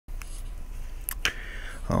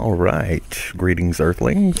All right, greetings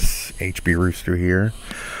Earthlings, HB Rooster here.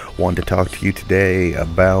 Wanted to talk to you today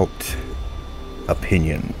about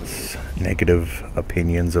opinions, negative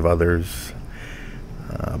opinions of others,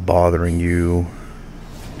 bothering you.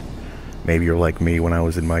 Maybe you're like me when I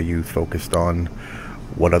was in my youth, focused on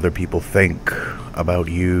what other people think about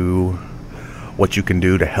you, what you can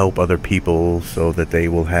do to help other people so that they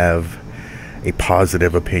will have a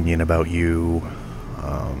positive opinion about you.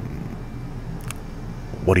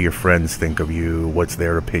 What do your friends think of you? What's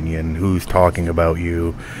their opinion? Who's talking about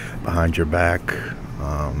you behind your back?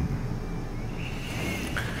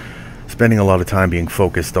 Spending a lot of time being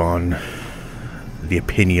focused on the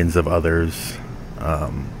opinions of others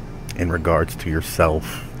in regards to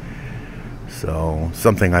yourself. So,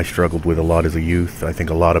 something I struggled with a lot as a youth. I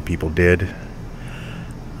think a lot of people did.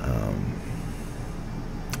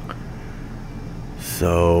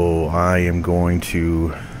 So, I am going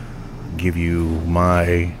to give you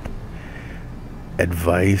my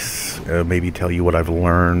advice, maybe tell you what I've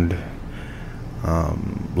learned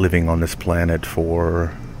living on this planet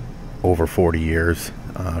for over 40 years,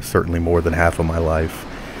 certainly more than half of my life.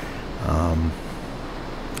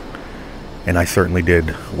 And I certainly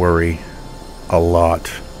did worry a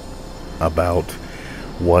lot about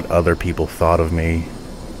what other people thought of me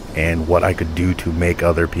and what I could do to make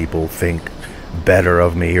other people think better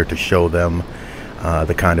of me, or to show them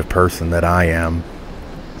the kind of person that I am.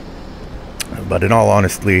 But in all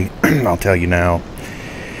honesty, I'll tell you now,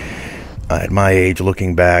 at my age,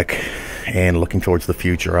 looking back and looking towards the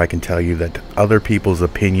future, I can tell you that other people's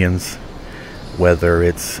opinions, whether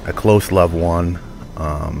it's a close loved one,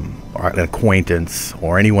 or an acquaintance,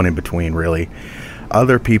 or anyone in between really,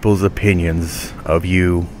 other people's opinions of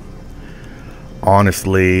you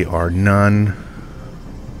honestly are none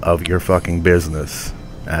of your fucking business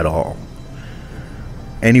at all.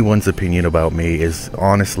 Anyone's opinion about me is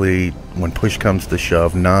honestly, when push comes to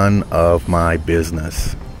shove, none of my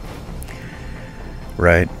business.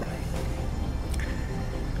 Right?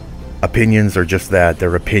 Opinions are just that,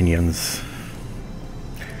 they're opinions.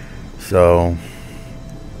 So,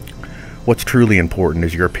 what's truly important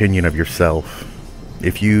is your opinion of yourself.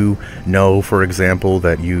 If you know, for example,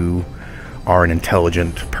 that you are an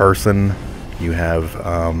intelligent person, you have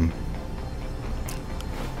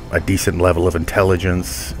a decent level of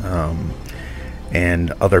intelligence,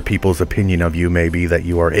 and other people's opinion of you may be that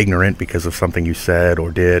you are ignorant because of something you said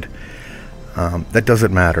or did, that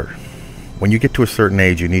doesn't matter. When you get to a certain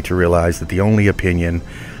age, you need to realize that the only opinion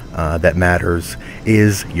that matters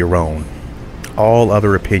is your own. All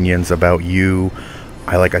other opinions about you,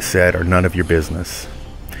 like I said, are none of your business.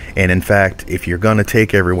 And in fact, if you're going to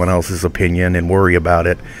take everyone else's opinion and worry about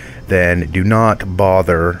it, then do not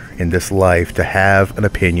bother in this life to have an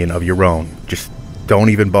opinion of your own. Just don't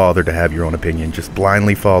even bother to have your own opinion. Just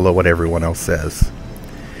blindly follow what everyone else says.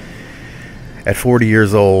 At 40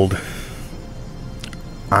 years old,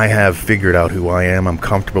 I have figured out who I am. I'm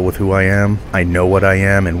comfortable with who I am. I know what I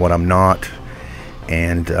am and what I'm not.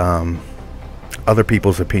 And other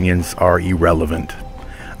people's opinions are irrelevant.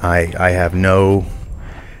 I have no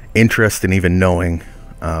interest in even knowing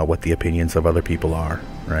what the opinions of other people are,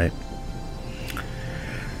 right?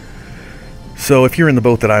 So if you're in the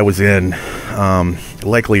boat that I was in,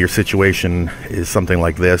 likely your situation is something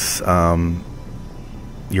like this.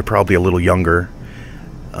 You're probably a little younger,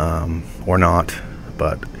 or not,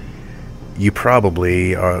 but you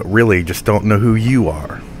probably really just don't know who you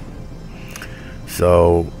are.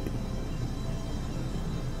 So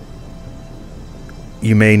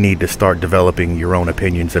you may need to start developing your own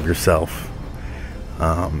opinions of yourself.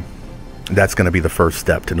 That's going to be the first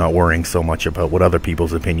step to not worrying so much about what other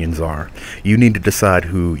people's opinions are. You need to decide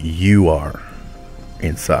who you are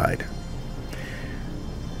inside.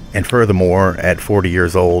 And furthermore, at 40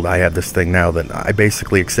 years old, I have this thing now that I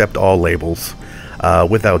basically accept all labels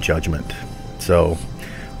without judgment. So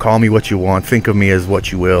call me what you want, think of me as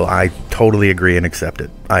what you will. I totally agree and accept it.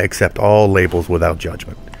 I accept all labels without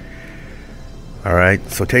judgment. Alright,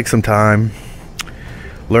 so take some time.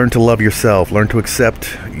 Learn to love yourself. Learn to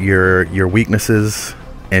accept your weaknesses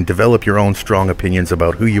and develop your own strong opinions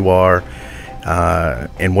about who you are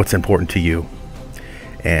and what's important to you.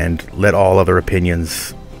 And let all other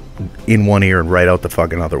opinions in one ear and right out the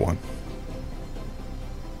fucking other one.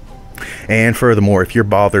 And furthermore, if you're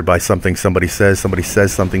bothered by something somebody says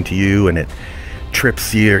something to you and it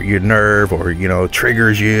trips your nerve, or, you know,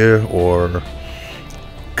 triggers you, or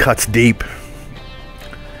cuts deep,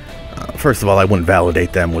 first of all, I wouldn't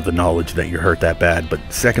validate them with the knowledge that you're hurt that bad. But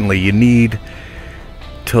secondly, you need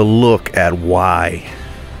to look at why.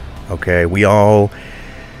 Okay, we all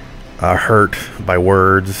are hurt by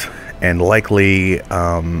words, and likely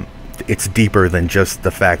it's deeper than just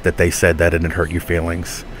the fact that they said that and it hurt your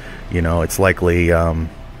feelings. You know, it's likely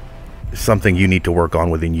something you need to work on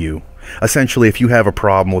within you. Essentially, if you have a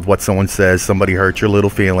problem with what someone says, somebody hurt your little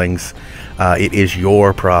feelings, it is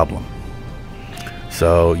your problem.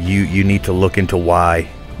 So you need to look into why.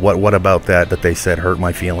 What about that they said hurt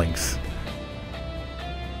my feelings?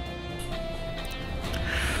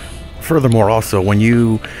 Furthermore, also, when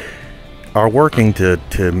you are working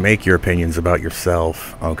to make your opinions about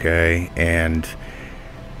yourself, okay, and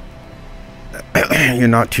you're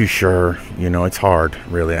not too sure, you know, it's hard,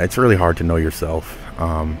 really. It's really hard to know yourself.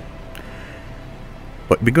 But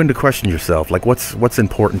begin to question yourself, like, what's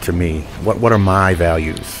important to me? What are my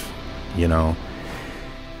values? You know?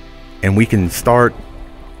 And we can start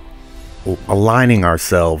aligning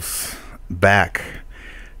ourselves back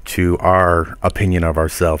to our opinion of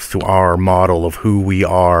ourselves, to our model of who we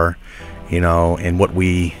are, you know, and what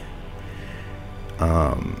we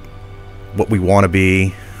want to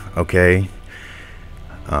be, okay?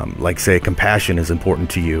 Like, say, compassion is important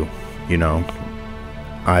to you, you know.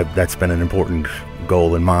 That's been an important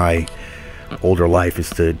goal in my older life, is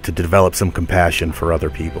to develop some compassion for other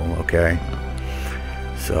people, okay?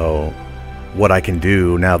 So what I can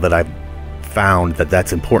do now that I've found that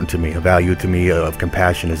that's important to me, a value to me of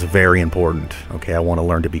compassion is very important, okay? I want to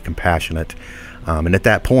learn to be compassionate. And at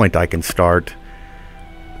that point, I can start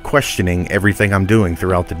questioning everything I'm doing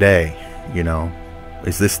throughout the day, you know?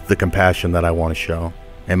 Is this the compassion that I want to show?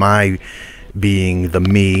 Am I being the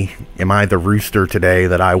me? Am I the rooster today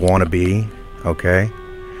that I want to be? Okay.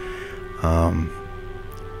 And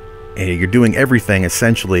you're doing everything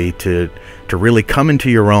essentially to really come into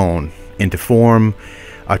your own and to form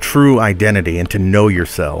a true identity and to know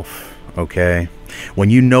yourself. Okay. When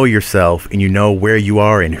you know yourself and you know where you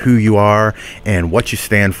are and who you are and what you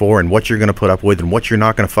stand for and what you're going to put up with and what you're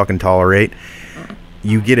not going to fucking tolerate,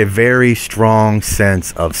 you get a very strong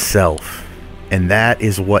sense of self. And that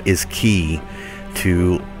is what is key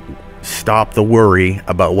to stop the worry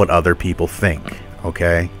about what other people think,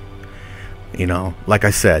 okay? You know, like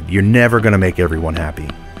I said, you're never going to make everyone happy.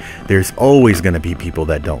 There's always going to be people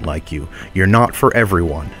that don't like you. You're not for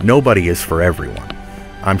everyone. Nobody is for everyone.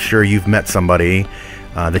 I'm sure you've met somebody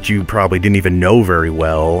that you probably didn't even know very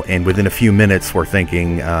well, and within a few minutes were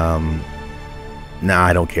thinking, nah,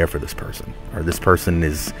 I don't care for this person. Or this person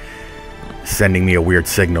is sending me a weird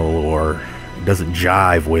signal, or doesn't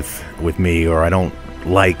jive with me, or I don't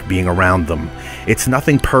like being around them. It's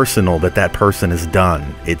nothing personal that person has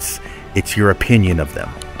done. It's your opinion of them.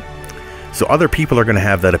 So other people are going to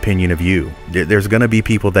have that opinion of you. There's going to be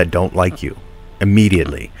people that don't like you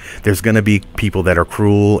immediately. There's going to be people that are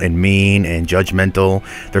cruel and mean and judgmental.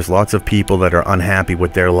 There's lots of people that are unhappy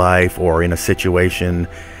with their life or in a situation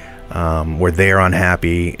where they're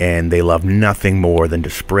unhappy and they love nothing more than to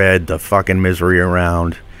spread the fucking misery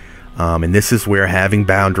around. And this is where having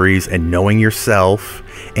boundaries and knowing yourself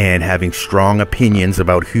and having strong opinions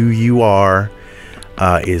about who you are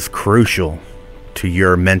is crucial to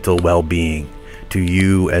your mental well-being, to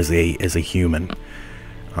you as a human.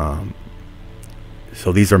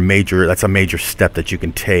 So these are that's a major step that you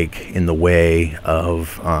can take in the way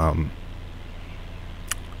of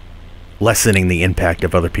lessening the impact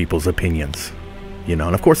of other people's opinions. You know,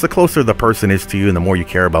 and of course, the closer the person is to you and the more you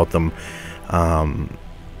care about them,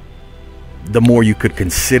 the more you could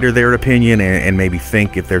consider their opinion and maybe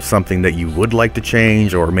think if there's something that you would like to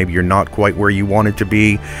change, or maybe you're not quite where you want it to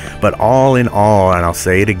be. But all in all, and I'll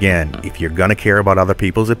say it again, if you're gonna care about other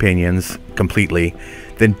people's opinions completely,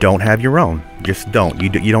 then don't have your own. Just don't.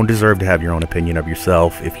 You don't deserve to have your own opinion of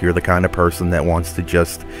yourself if you're the kind of person that wants to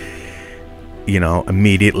just, you know,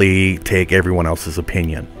 immediately take everyone else's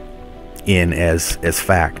opinion in as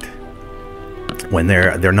fact, when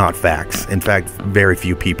they're not facts. In fact, very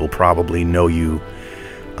few people probably know you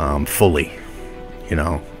fully. You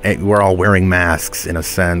know, and we're all wearing masks in a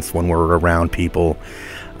sense when we're around people.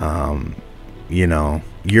 You know,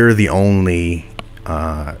 you're the only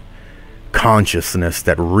consciousness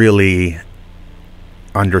that really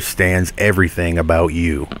understands everything about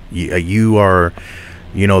you. You are,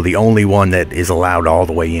 you know, the only one that is allowed all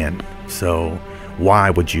the way in. So why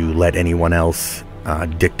would you let anyone else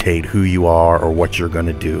dictate who you are or what you're going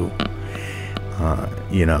to do?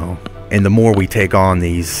 You know, and the more we take on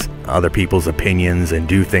these other people's opinions and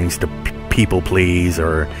do things to people please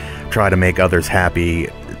or try to make others happy,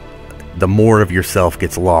 the more of yourself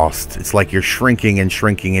gets lost. It's like you're shrinking and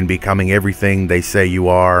shrinking and becoming everything they say you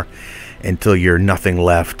are until you're nothing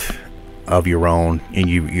left of your own, and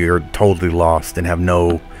you're totally lost and have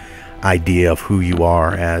no idea of who you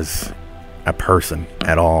are as a person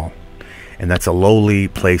at all. And that's a lowly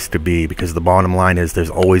place to be, because the bottom line is there's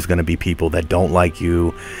always going to be people that don't like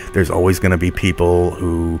you. There's always going to be people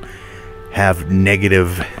who have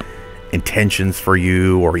negative intentions for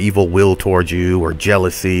you, or evil will towards you, or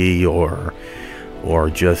jealousy, or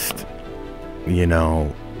just, you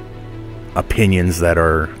know, opinions that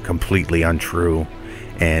are completely untrue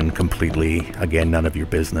and completely, again, none of your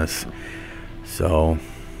business. So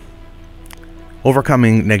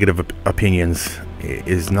overcoming negative opinions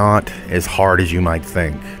is not as hard as you might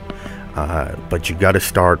think, but you got to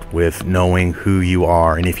start with knowing who you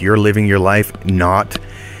are. And if you're living your life not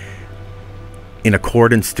in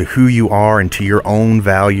accordance to who you are and to your own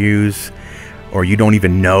values, or you don't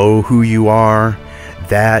even know who you are,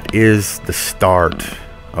 that is the start.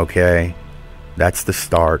 Okay, that's the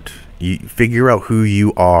start. You figure out who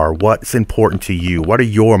you are, what's important to you, what are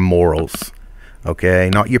your morals. Okay,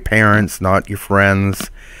 not your parents, not your friends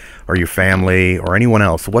or your family or anyone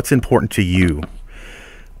else. What's important to you?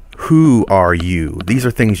 Who are you? These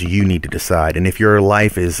are things you need to decide. And if your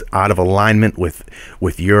life is out of alignment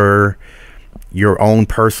with your own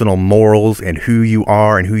personal morals and who you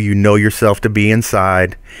are and who you know yourself to be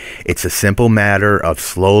inside, it's a simple matter of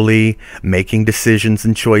slowly making decisions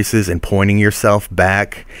and choices and pointing yourself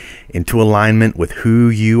back into alignment with who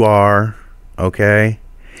you are. Okay?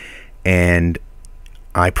 And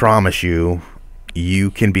I promise you,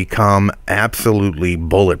 you can become absolutely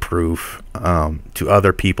bulletproof to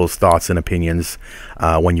other people's thoughts and opinions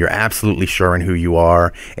when you're absolutely sure in who you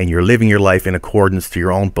are and you're living your life in accordance to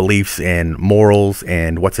your own beliefs and morals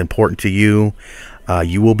and what's important to you.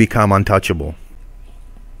 You will become untouchable.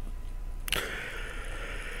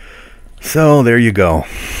 So there you go.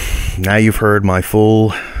 Now you've heard my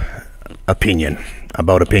full opinion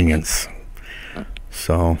about opinions.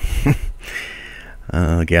 So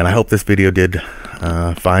again, I hope this video did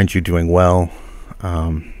find you doing well.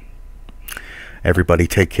 Everybody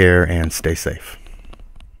take care and stay safe.